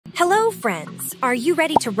Hello, friends! Are you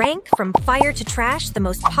ready to rank from fire to trash the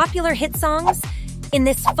most popular hit songs? In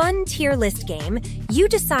this fun tier list game, you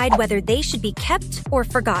decide whether they should be kept or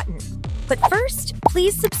forgotten. But first,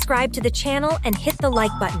 please subscribe to the channel and hit the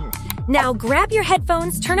like button. Now grab your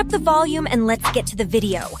headphones, turn up the volume, and let's get to the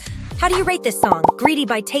video. How do you rate this song, Greedy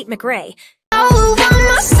by Tate McRae?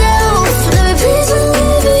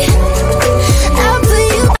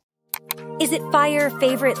 Is it fire,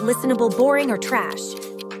 favorite, listenable, boring, or trash?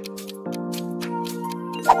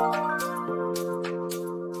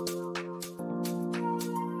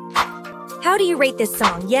 How do you rate this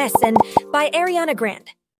song, Yes, and by Ariana Grande?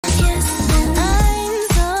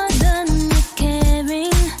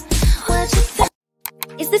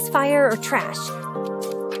 Is this fire or trash?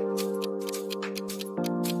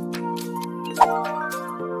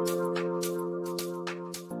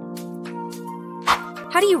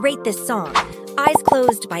 How do you rate this song, Eyes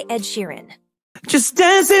Closed by Ed Sheeran? Just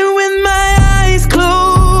dancing with my eyes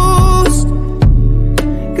closed.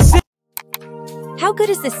 How good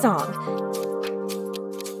is this song?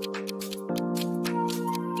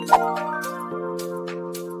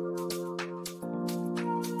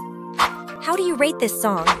 How do you rate this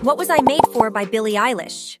song, What Was I Made For by Billie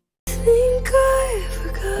Eilish? Think I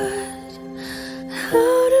forgot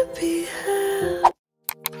how to be held.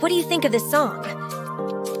 What do you think of this song?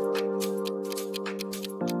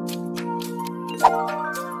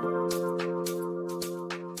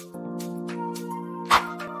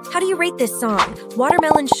 How do you rate this song,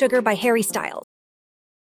 Watermelon Sugar by Harry Styles?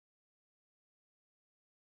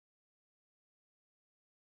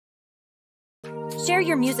 Share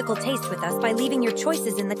your musical taste with us by leaving your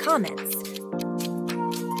choices in the comments.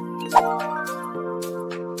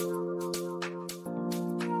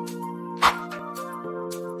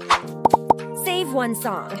 Save one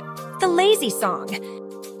song, the lazy song.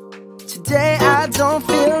 Today I don't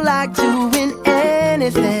feel like doing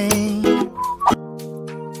anything.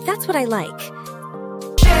 That's what I like.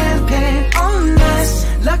 Champagne on us,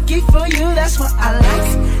 lucky for you, that's what I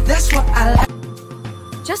like. That's what I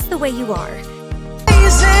like. Just the way you are.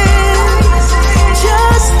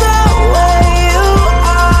 Just the way you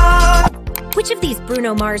are. Which of these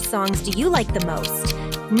Bruno Mars songs do you like the most?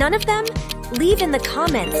 None of them? Leave in the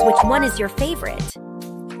comments which one is your favorite.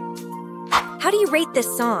 How do you rate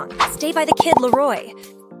this song, Stay by the Kid Laroi?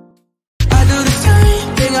 I do the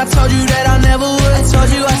same thing I told you that I never would. I told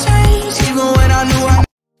you I changed even when I knew I.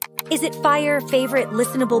 Is it fire, favorite,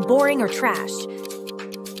 listenable, boring, or trash?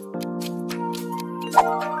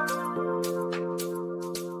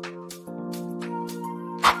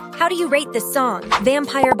 How do you rate this song,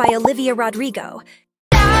 Vampire by Olivia Rodrigo?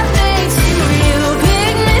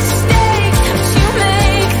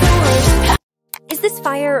 Is this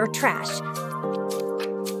fire or trash?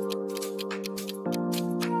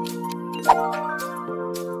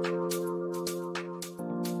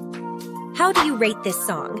 How do you rate this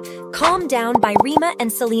song, Calm Down by Rema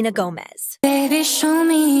and Selena Gomez? Baby, show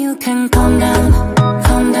me you can calm down,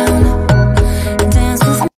 dance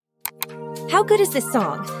with me. How good is this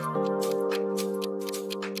song?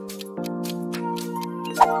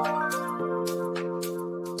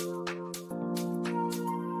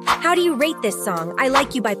 How do you rate this song, I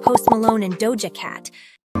Like You by Post Malone and Doja Cat?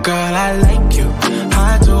 Girl, I like you,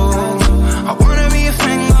 I do. I wanna be a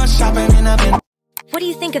friend, go shopping in a bin. What do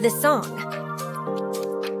you think of this song?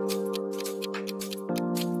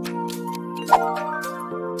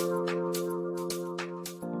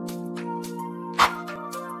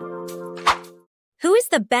 Who is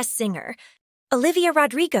the best singer? Olivia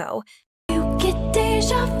Rodrigo? You get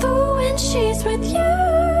deja vu when she's with you.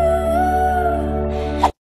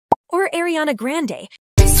 Or Ariana Grande?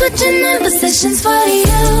 Switching in positions for you.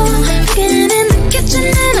 Getting in the kitchen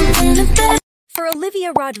and I'm in the bed. For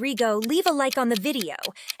Olivia Rodrigo, leave a like on the video.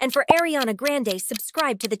 And for Ariana Grande,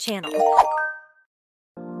 subscribe to the channel.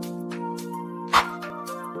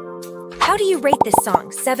 How do you rate this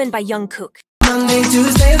song, 7 by Jungkook? Monday,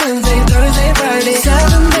 Tuesday, Wednesday, Thursday, Friday,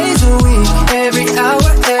 7 days a week, every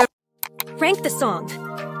hour, Rank the song.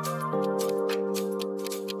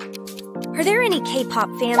 Are there any K-pop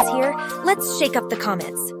fans here? Let's shake up the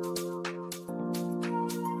comments.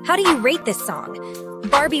 How do you rate this song?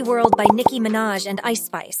 Barbie World by Nicki Minaj and Ice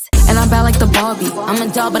Spice. And I'm bad like the Barbie. I'm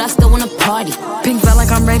a doll, but I still wanna party. Pink felt like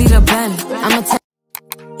I'm ready to bend. I'm a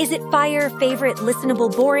Is it fire, favorite, listenable,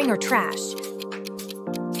 boring, or trash?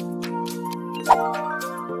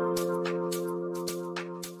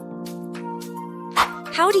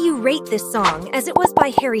 How do you rate this song, as it was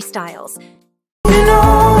by Harry Styles? You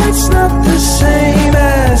know it's not the same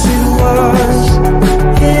as it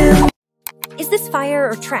was. Is this fire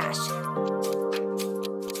or trash?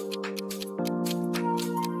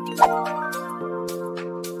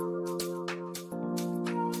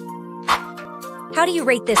 How do you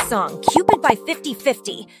rate this song, Cupid by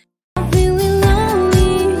 50/50?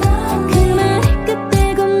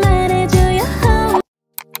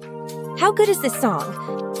 How good is this song?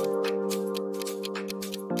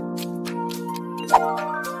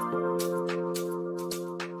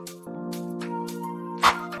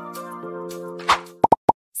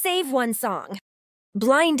 Save one song.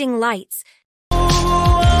 Blinding Lights. I'm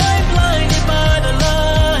blinded by the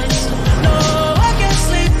lights. No, I can't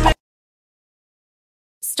sleep.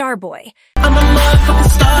 Starboy. I'm a motherfucking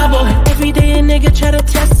starboy. Every day a nigga try to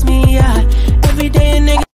test me, yeah. Every day a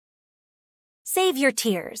nigga Save Your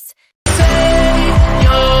Tears. save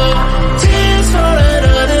your tears for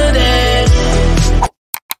another day.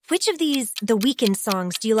 Which of these The Weeknd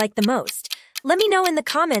songs do you like the most? Let me know in the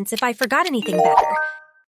comments if I forgot anything better.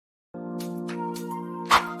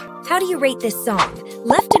 How do you rate this song,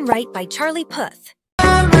 Left and Right by Charlie Puth?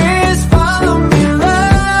 Memories follow me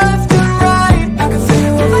left and right. I can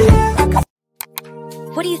feel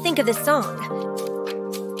it. What do you think of this song?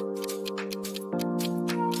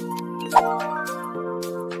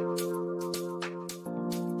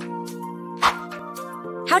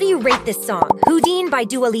 How do you rate this song, Houdin by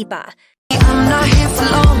Dua Lipa? I'm not here for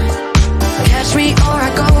long. Catch me or I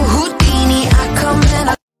go Houdini. I come and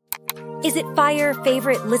I Is it fire,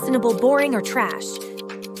 favorite, listenable, boring, or trash?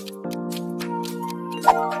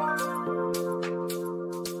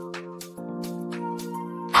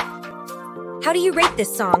 How do you rate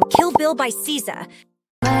this song, Kill Bill by SZA?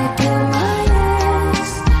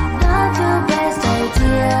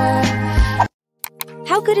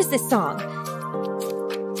 How good is this song?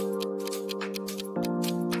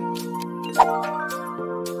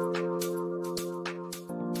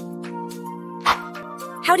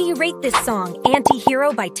 How do you rate this song,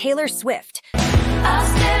 Anti-Hero by Taylor Swift? I'll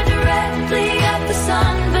stare directly at the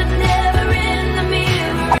sun, but never in the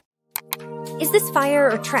mirror. Is this fire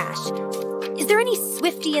or trash? Is there any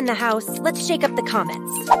Swiftie in the house? Let's shake up the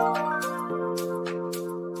comments.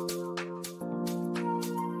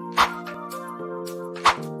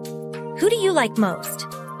 Who do you like most?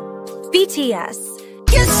 BTS.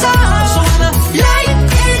 Yes, I wanna light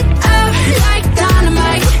it up like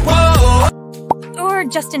dynamite. Whoa. Or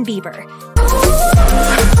Justin Bieber? I'm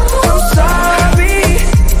sorry.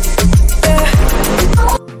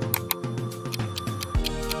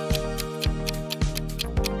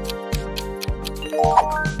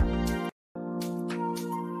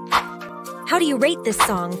 How do you rate this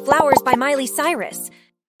song, Flowers by Miley Cyrus?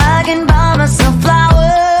 I can buy myself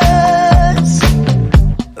flowers.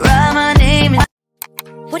 Write my name in.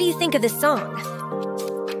 What do you think of this song?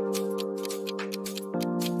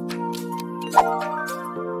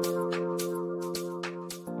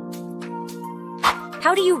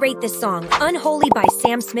 How do you rate this song, Unholy by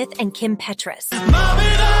Sam Smith and Kim Petras?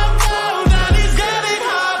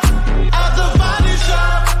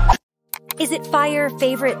 Is it fire,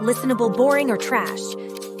 favorite, listenable, boring, or trash?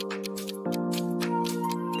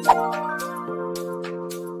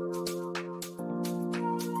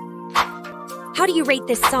 How do you rate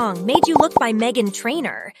this song, Made You Look by Meghan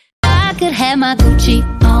Trainor? I could have my Gucci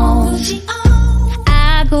on.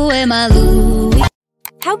 I go wear my Louis.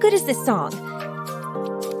 How good is this song?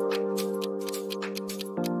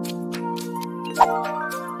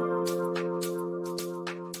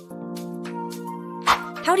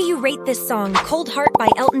 How do you rate this song, Cold Heart by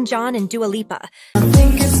Elton John and Dua Lipa? I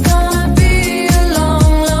think it's gonna be a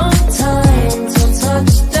long, long time till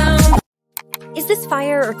touchdown. Is this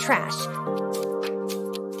fire or trash?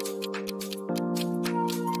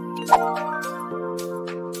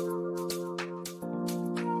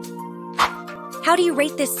 How do you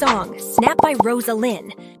rate this song, Snap by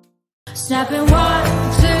Rosalind? Snapping 1,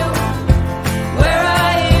 2, where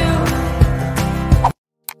are you?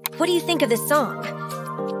 What do you think of this song?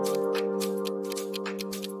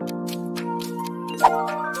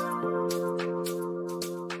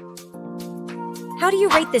 How do you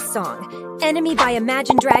rate this song, Enemy by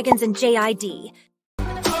Imagine Dragons and JID?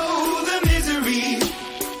 Oh, the misery.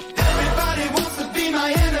 Everybody wants to be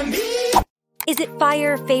my enemy. Is it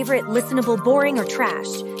fire, favorite, listenable, boring, or trash?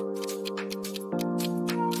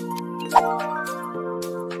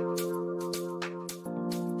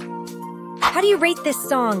 How do you rate this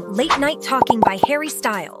song, Late Night Talking by Harry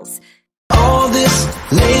Styles? All this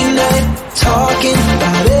late night talking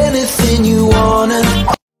about anything you wanna.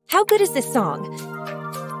 How good is this song?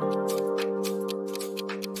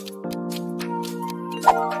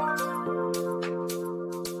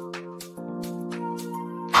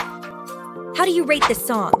 How do you rate this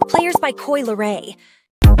song, Players by Coi Leray?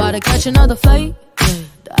 About to catch another fight. Yeah.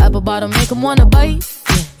 The apple bottom make 'em wanna bite.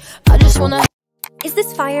 Yeah. I just wanna. Is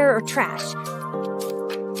this fire or trash?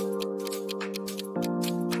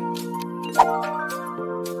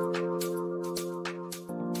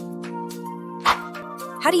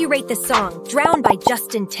 How do you rate this song, Drown by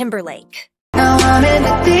Justin Timberlake? Now I'm in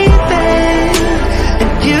the deep end,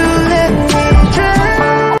 and you let me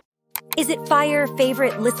drown. Is it fire,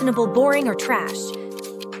 favorite, listenable, boring, or trash?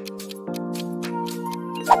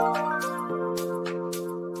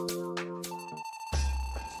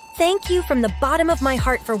 Thank you from the bottom of my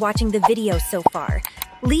heart for watching the video so far.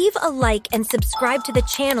 Leave a like and subscribe to the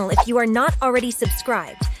channel if you are not already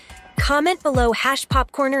subscribed. Comment below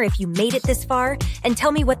 #popcorner if you made it this far, and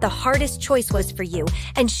tell me what the hardest choice was for you,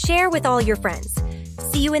 and share with all your friends.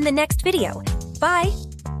 See you in the next video. Bye!